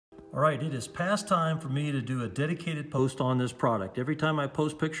All right, it is past time for me to do a dedicated post on this product. Every time I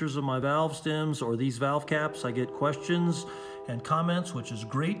post pictures of my valve stems or these valve caps, I get questions and comments, which is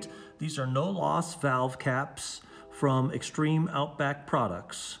great. These are no-loss valve caps from Extreme Outback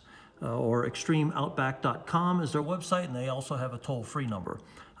Products, or extremeoutback.com is their website, and they also have a toll-free number.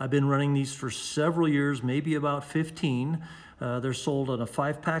 I've been running these for several years, maybe about 15. They're sold in a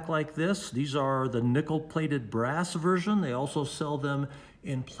 5-pack like this. These are the nickel-plated brass version. They also sell them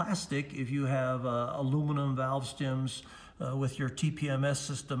in plastic if you have aluminum valve stems with your TPMS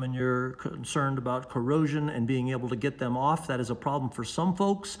system and you're concerned about corrosion and being able to get them off. That is a problem for some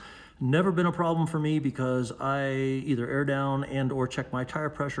folks. Never been a problem for me because I either air down and or check my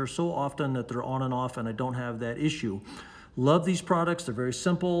tire pressure so often that they're on and off and I don't have that issue. Love these products. They're very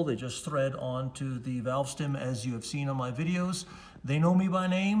simple. They just thread onto the valve stem as you have seen on my videos. They know me by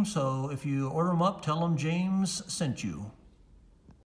name, so if you order them up, tell them James sent you.